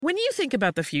When you think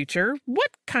about the future, what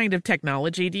kind of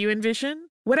technology do you envision?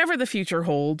 Whatever the future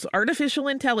holds, artificial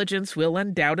intelligence will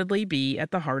undoubtedly be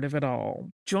at the heart of it all.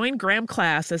 Join Graham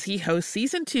Class as he hosts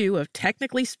Season 2 of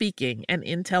Technically Speaking, an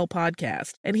Intel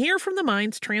podcast, and hear from the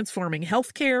minds transforming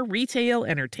healthcare, retail,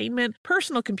 entertainment,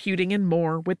 personal computing, and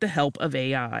more with the help of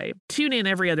AI. Tune in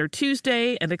every other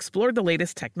Tuesday and explore the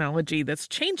latest technology that's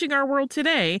changing our world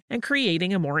today and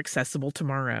creating a more accessible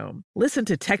tomorrow. Listen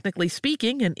to Technically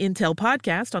Speaking, an Intel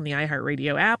podcast on the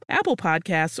iHeartRadio app, Apple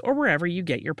Podcasts, or wherever you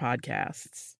get your podcasts.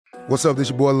 What's up, this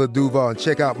your boy Lil Duval, and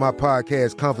check out my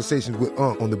podcast, Conversations with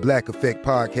Unc, on the Black Effect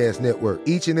Podcast Network.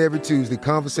 Each and every Tuesday,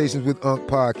 Conversations with Unc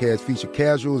podcast feature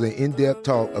casual and in-depth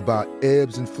talk about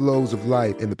ebbs and flows of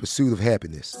life and the pursuit of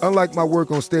happiness. Unlike my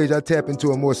work on stage, I tap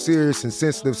into a more serious and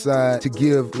sensitive side to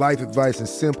give life advice and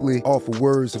simply offer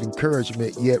words of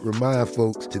encouragement, yet remind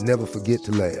folks to never forget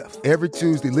to laugh. Every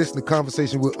Tuesday, listen to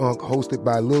Conversations with Unc, hosted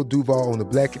by Lil Duval on the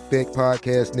Black Effect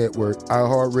Podcast Network,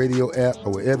 iHeartRadio app,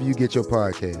 or wherever you get your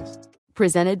podcasts.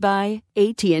 Presented by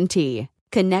AT&T.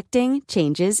 Connecting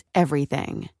changes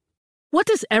everything. What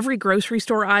does every grocery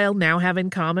store aisle now have in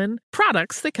common?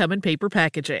 Products that come in paper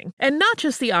packaging. And not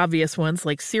just the obvious ones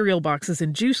like cereal boxes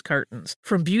and juice cartons.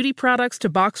 From beauty products to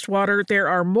boxed water, there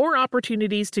are more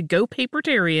opportunities to go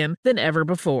papertarian than ever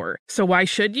before. So why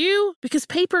should you? Because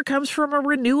paper comes from a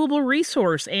renewable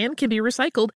resource and can be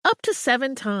recycled up to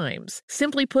 7 times.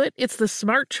 Simply put, it's the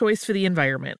smart choice for the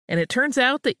environment. And it turns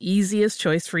out the easiest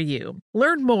choice for you.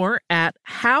 Learn more at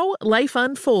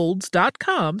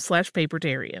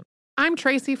howlifeunfolds.com/papertarian. I'm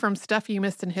Tracy from Stuff You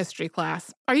Missed in History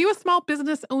class. Are you a small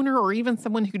business owner or even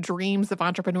someone who dreams of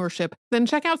entrepreneurship? Then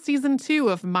check out Season 2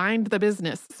 of Mind the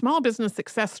Business, small business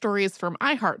success stories from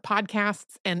iHeart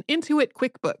Podcasts and Intuit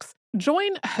QuickBooks.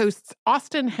 Join hosts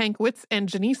Austin Hankwitz and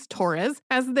Janice Torres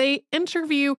as they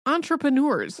interview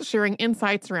entrepreneurs sharing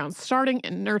insights around starting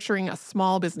and nurturing a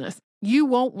small business. You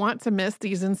won't want to miss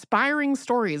these inspiring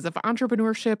stories of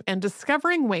entrepreneurship and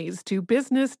discovering ways to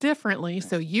business differently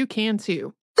so you can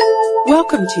too.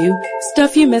 Welcome to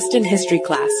Stuff You Missed in History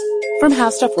class from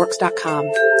HowStuffWorks.com.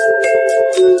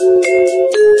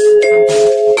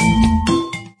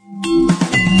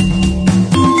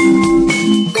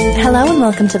 Hello and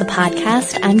welcome to the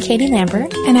podcast. I'm Katie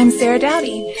Lambert. And I'm Sarah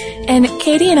Dowdy. And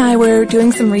Katie and I were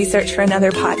doing some research for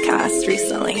another podcast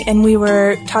recently, and we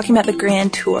were talking about the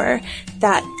Grand Tour,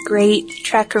 that great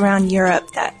trek around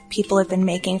Europe that people have been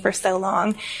making for so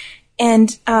long.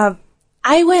 And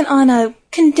I went on a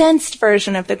condensed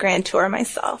version of the Grand Tour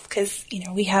myself because, you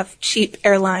know, we have cheap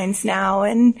airlines now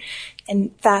and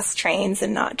fast trains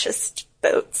and not just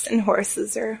boats and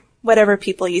horses or whatever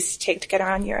people used to take to get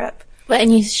around Europe. Well,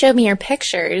 and you showed me your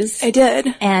pictures. I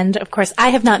did. And, of course, I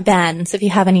have not been, so if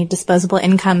you have any disposable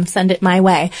income, send it my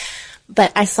way.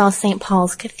 But I saw St.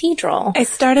 Paul's Cathedral. I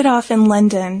started off in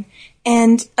London,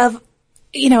 and of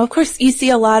course, you see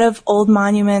a lot of old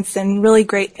monuments and really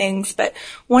great things, but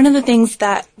one of the things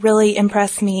that really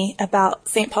impressed me about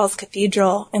St. Paul's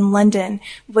Cathedral in London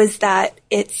was that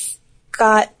it's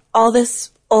got all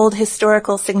this old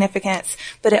historical significance,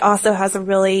 but it also has a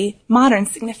really modern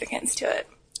significance to it.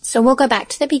 So we'll go back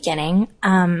to the beginning.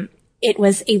 It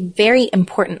was a very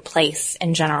important place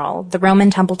in general. The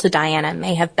Roman Temple to Diana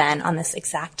may have been on this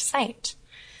exact site.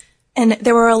 And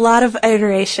there were a lot of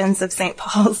iterations of St.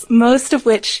 Paul's, most of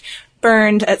which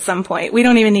burned at some point. We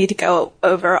don't even need to go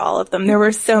over all of them. There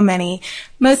were so many.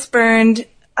 Most burned.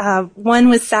 One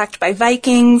was sacked by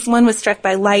Vikings. One was struck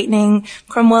by lightning.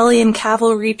 Cromwellian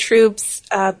cavalry troops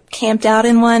camped out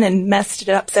in one and messed it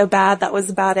up so bad. That was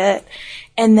about it.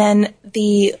 And then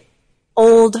the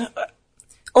old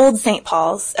St.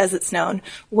 Paul's, as it's known,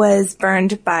 was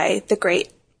burned by the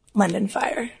Great London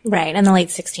Fire. Right, in the late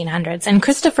 1600s. And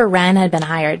Christopher Wren had been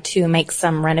hired to make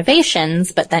some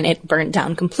renovations, but then it burnt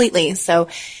down completely. So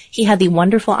he had the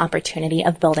wonderful opportunity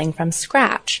of building from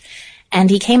scratch. And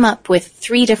he came up with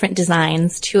 3 different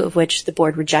designs, 2 of which the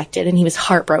board rejected, and he was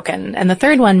heartbroken. And the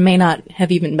third one may not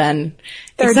have even been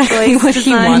exactly what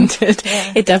he wanted.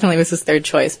 Yeah. It definitely was his third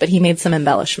choice, but he made some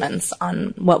embellishments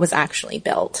on what was actually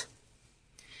built.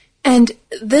 And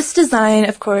this design,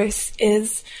 of course,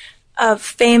 is a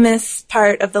famous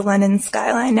part of the London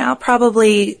skyline now,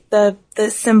 probably the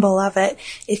symbol of it,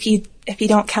 if you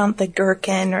don't count the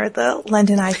gherkin or the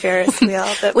London Eye Ferris wheel.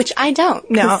 Which I don't.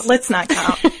 No, let's not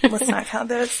count. Let's not count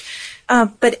those.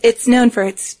 But it's known for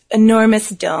its enormous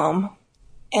dome.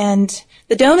 And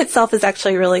the dome itself is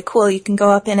actually really cool. You can go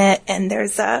up in it, and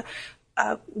there's a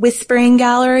whispering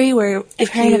gallery where I've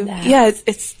heard of that. Yeah,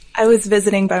 I was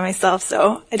visiting by myself,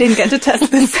 so I didn't get to test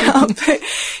this out. But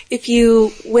if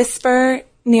you whisper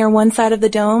near one side of the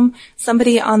dome,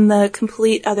 somebody on the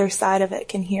complete other side of it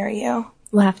can hear you.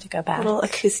 We'll have to go back. A little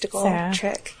acoustical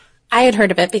trick. I had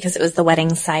heard of it because it was the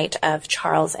wedding site of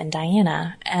Charles and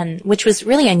Diana, and which was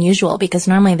really unusual because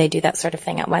normally they do that sort of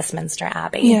thing at Westminster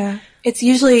Abbey. Yeah. It's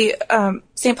usually,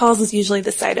 St. Paul's is usually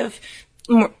the site of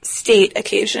more state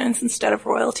occasions instead of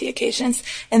royalty occasions.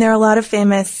 And there are a lot of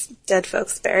famous dead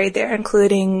folks buried there,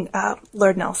 including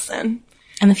Lord Nelson.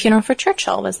 And the funeral for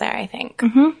Churchill was there, I think.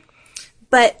 Mm-hmm.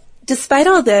 But despite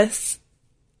all this,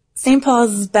 St.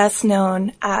 Paul's is best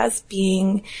known as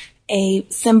being a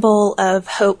symbol of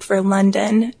hope for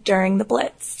London during the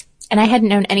Blitz. And I hadn't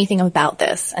known anything about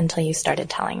this until you started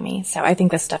telling me, so I think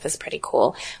this stuff is pretty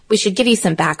cool. We should give you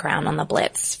some background on the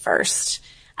Blitz first.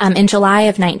 In July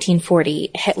of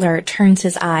 1940, Hitler turns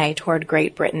his eye toward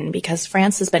Great Britain because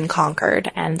France has been conquered,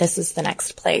 and this is the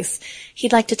next place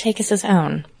he'd like to take as his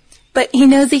own. But he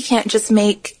knows he can't just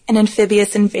make an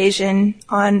amphibious invasion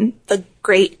on the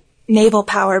great naval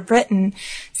power Britain,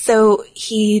 so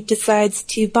he decides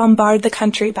to bombard the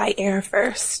country by air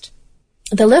first.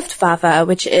 The Luftwaffe,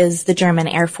 which is the German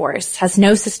Air Force, has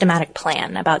no systematic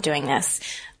plan about doing this,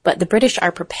 but the British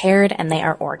are prepared and they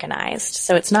are organized,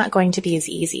 so it's not going to be as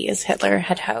easy as Hitler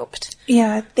had hoped.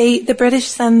 Yeah, the British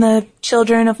send the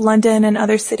children of London and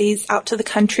other cities out to the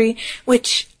country,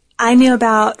 which I knew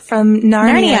about from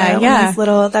Narnia when I was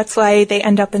little. That's why they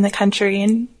end up in the country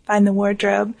and find the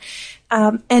wardrobe.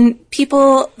 And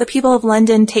the people of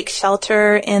London take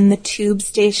shelter in the tube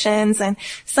stations, and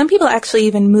some people actually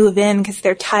even move in because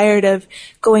they're tired of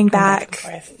going back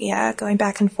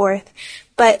and forth.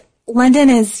 But London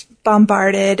is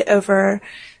bombarded over,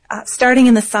 starting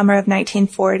in the summer of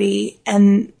 1940,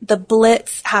 and the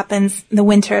Blitz happens in the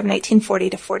winter of 1940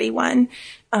 to 41.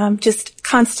 Just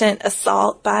constant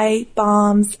assault by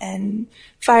bombs and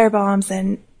firebombs,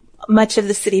 and much of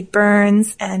the city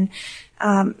burns, and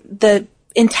the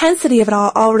intensity of it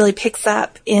all really picks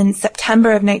up in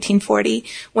September of 1940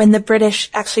 when the British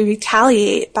actually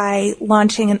retaliate by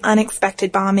launching an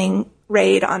unexpected bombing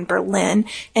raid on Berlin.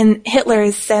 And Hitler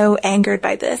is so angered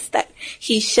by this that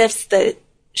he shifts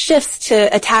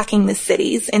to attacking the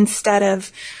cities instead of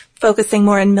focusing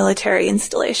more on military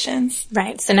installations.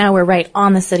 Right. So now we're right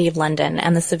on the city of London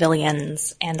and the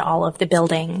civilians and all of the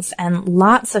buildings. And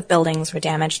lots of buildings were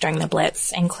damaged during the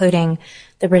Blitz, including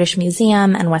the British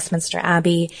Museum and Westminster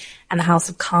Abbey and the House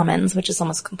of Commons, which is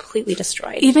almost completely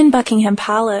destroyed. Even Buckingham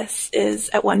Palace is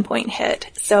at one point hit.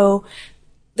 So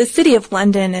the city of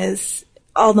London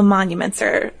all the monuments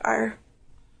are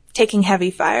taking heavy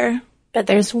fire. But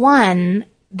there's one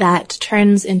that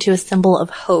turns into a symbol of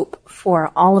hope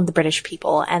for all of the British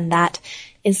people, and that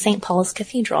is St. Paul's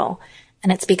Cathedral.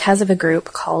 And it's because of a group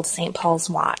called St. Paul's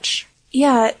Watch.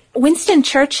 Yeah, Winston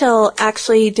Churchill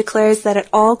actually declares that at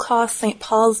all costs St.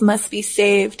 Paul's must be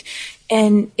saved,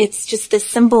 and it's just this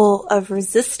symbol of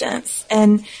resistance.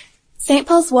 And St.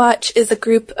 Paul's Watch is a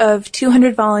group of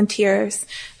 200 volunteers.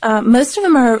 Most of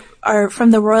them are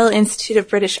from the Royal Institute of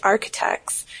British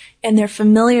Architects, and they're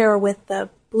familiar with the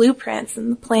blueprints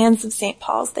and the plans of St.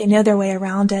 Paul's. They know their way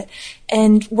around it.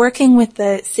 And working with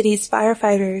the city's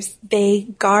firefighters, they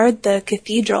guard the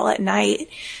cathedral at night,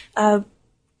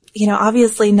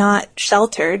 obviously not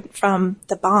sheltered from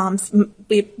the bombs.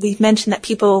 We've mentioned that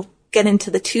people get into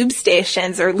the tube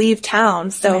stations or leave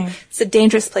town, so It's a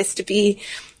dangerous place to be.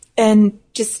 And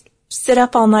just sit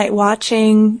up all night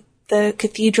watching the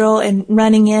cathedral and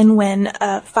running in when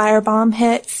a firebomb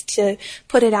hits to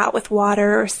put it out with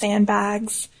water or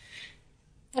sandbags.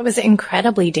 It was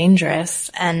incredibly dangerous,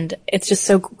 and it's just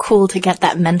so cool to get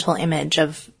that mental image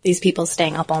of these people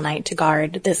staying up all night to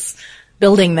guard this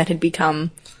building that had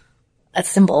become a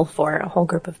symbol for a whole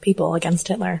group of people against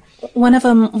Hitler. One of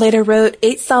them later wrote,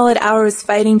 8 solid hours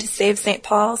fighting to save St.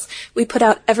 Paul's. We put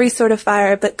out every sort of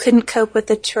fire, but couldn't cope with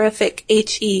the terrific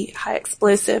HE, high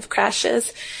explosive,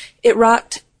 crashes. It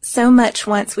rocked so much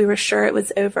once we were sure it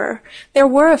was over. There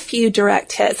were a few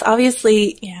direct hits.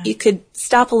 Obviously, you could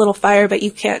stop a little fire, but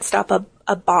you can't stop a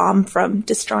bomb from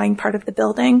destroying part of the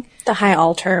building. The High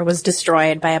Altar was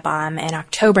destroyed by a bomb in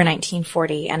October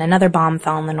 1940, and another bomb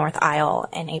fell in the North Aisle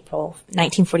in April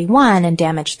 1941 and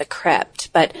damaged the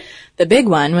crypt. But the big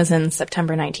one was in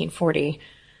September 1940,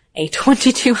 a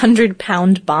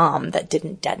 2,200-pound bomb that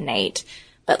didn't detonate,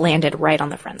 but landed right on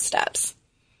the front steps.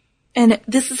 And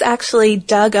this is actually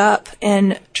dug up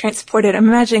and transported. I'm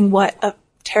imagining what a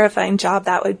terrifying job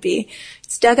that would be.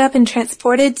 It's dug up and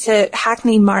transported to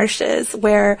Hackney Marshes,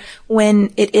 where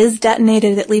when it is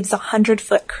detonated, it leaves a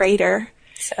 100-foot crater.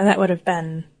 So that would have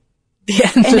been the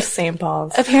end of St.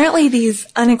 Paul's. Apparently these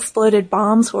unexploded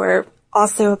bombs were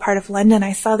also a part of London.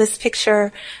 I saw this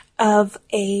picture of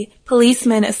a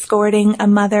policeman escorting a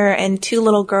mother and two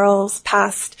little girls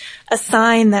past a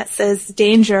sign that says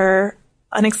danger,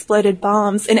 unexploded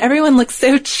bombs, and everyone looks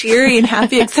so cheery and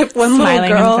happy except one little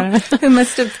girl who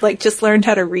must have just learned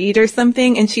how to read or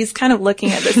something, and she's kind of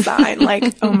looking at the sign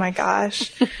like, oh my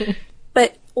gosh.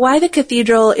 But why the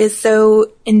cathedral is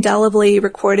so indelibly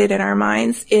recorded in our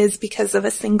minds is because of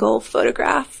a single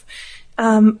photograph.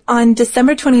 On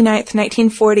December 29th,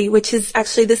 1940, which is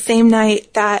actually the same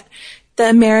night that the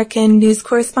American news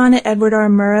correspondent Edward R.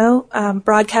 Murrow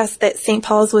broadcast that St.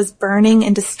 Paul's was burning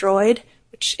and destroyed,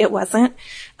 which it wasn't,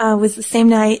 was the same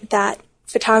night that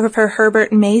photographer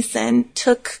Herbert Mason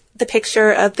took the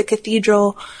picture of the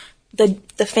cathedral,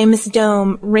 the famous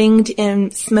dome ringed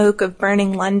in smoke of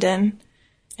burning London.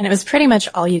 And it was pretty much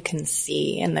all you can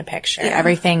see in the picture. Yeah.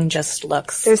 Everything just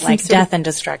looks like death and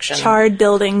destruction. Charred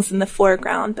buildings in the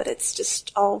foreground, but it's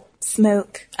just all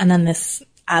smoke. And then this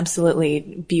absolutely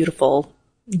beautiful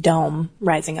dome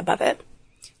rising above it.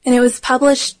 And it was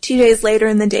published 2 days later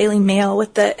in the Daily Mail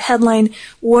with the headline,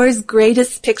 War's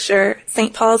Greatest Picture,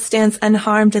 St. Paul Stands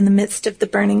Unharmed in the Midst of the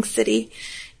Burning City.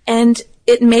 And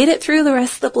it made it through the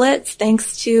rest of the Blitz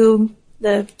thanks to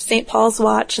the St. Paul's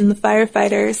Watch and the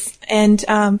firefighters. And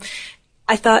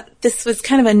I thought this was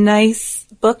kind of a nice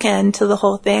bookend to the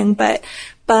whole thing. But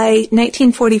by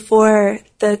 1944,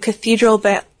 the cathedral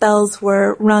bells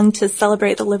were rung to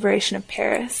celebrate the liberation of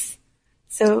Paris.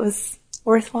 So it was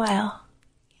worthwhile.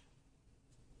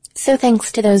 So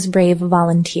thanks to those brave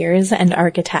volunteers and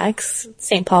architects,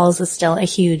 St. Paul's is still a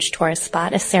huge tourist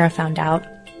spot, as Sarah found out,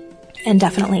 and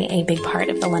definitely a big part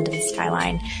of the London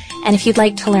skyline. And if you'd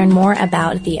like to learn more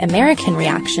about the American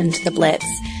reaction to the Blitz,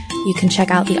 you can check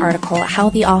out the article,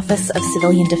 How the Office of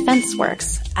Civilian Defense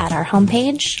Works, at our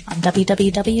homepage on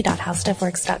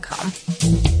www.howstuffworks.com.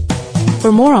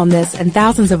 For more on this and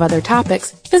thousands of other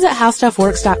topics, visit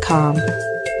howstuffworks.com.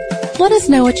 Let us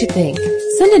know what you think.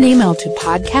 Send an email to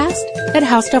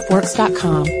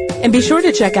podcast@howstuffworks.com. And be sure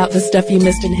to check out the Stuff You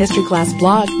Missed in History Class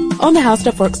blog on the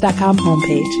howstuffworks.com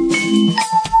homepage.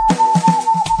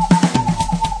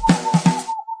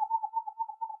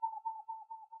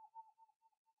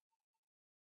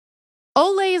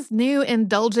 Olay's new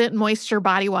Indulgent Moisture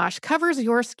Body Wash covers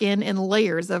your skin in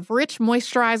layers of rich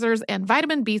moisturizers and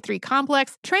vitamin B3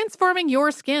 complex, transforming your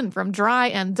skin from dry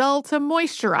and dull to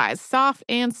moisturized, soft,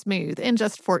 and smooth in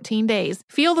just 14 days.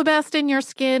 Feel the best in your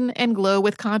skin and glow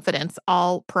with confidence,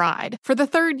 all pride. For the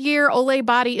third year, Olay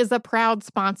Body is a proud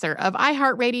sponsor of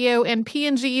iHeartRadio and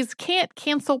P&G's Can't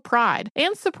Cancel Pride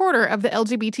and supporter of the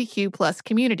LGBTQ+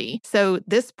 community. So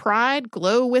this pride,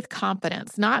 glow with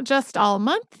confidence, not just all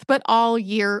month, but all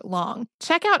year long.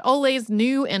 Check out Olay's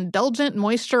new Indulgent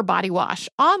Moisture Body Wash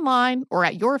online or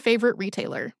at your favorite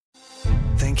retailer.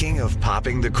 Thinking of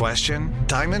popping the question?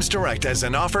 Diamonds Direct has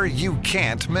an offer you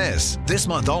can't miss. This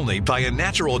month only, buy a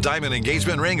natural diamond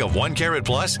engagement ring of 1 carat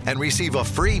plus and receive a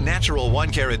free natural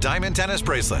 1 carat diamond tennis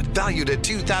bracelet valued at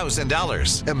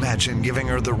 $2,000. Imagine giving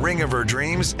her the ring of her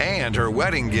dreams and her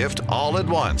wedding gift all at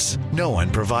once. No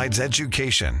one provides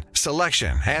education,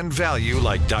 selection, and value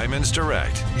like Diamonds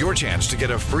Direct. Your chance to get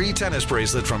a free tennis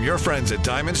bracelet from your friends at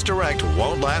Diamonds Direct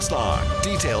won't last long.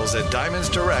 Details at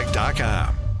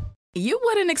diamondsdirect.com. You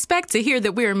wouldn't expect to hear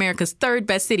that we're America's third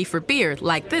best city for beer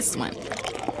like this one.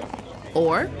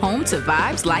 Or home to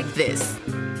vibes like this.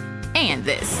 And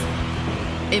this.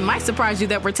 It might surprise you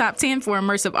that we're top 10 for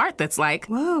immersive art that's like,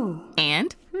 whoa.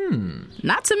 And,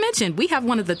 not to mention, we have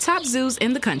one of the top zoos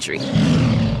in the country.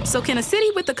 So can a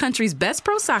city with the country's best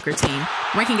pro soccer team,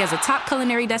 ranking as a top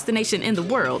culinary destination in the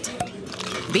world,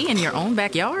 be in your own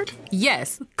backyard?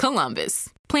 Yes, Columbus.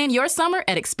 Plan your summer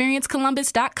at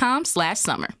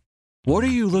experiencecolumbus.com/summer. What are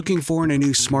you looking for in a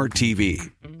new smart TV?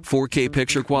 4K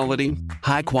picture quality,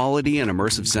 high quality and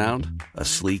immersive sound, a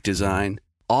sleek design?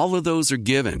 All of those are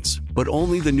givens, but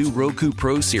only the new Roku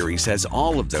Pro Series has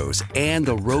all of those and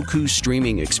the Roku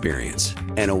streaming experience,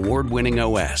 an award-winning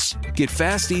OS. Get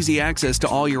fast, easy access to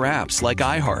all your apps like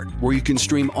iHeart, where you can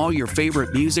stream all your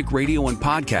favorite music, radio, and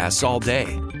podcasts all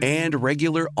day, and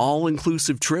regular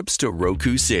all-inclusive trips to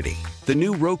Roku City. The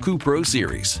new Roku Pro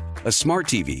Series, a smart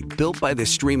TV built by the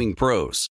streaming pros.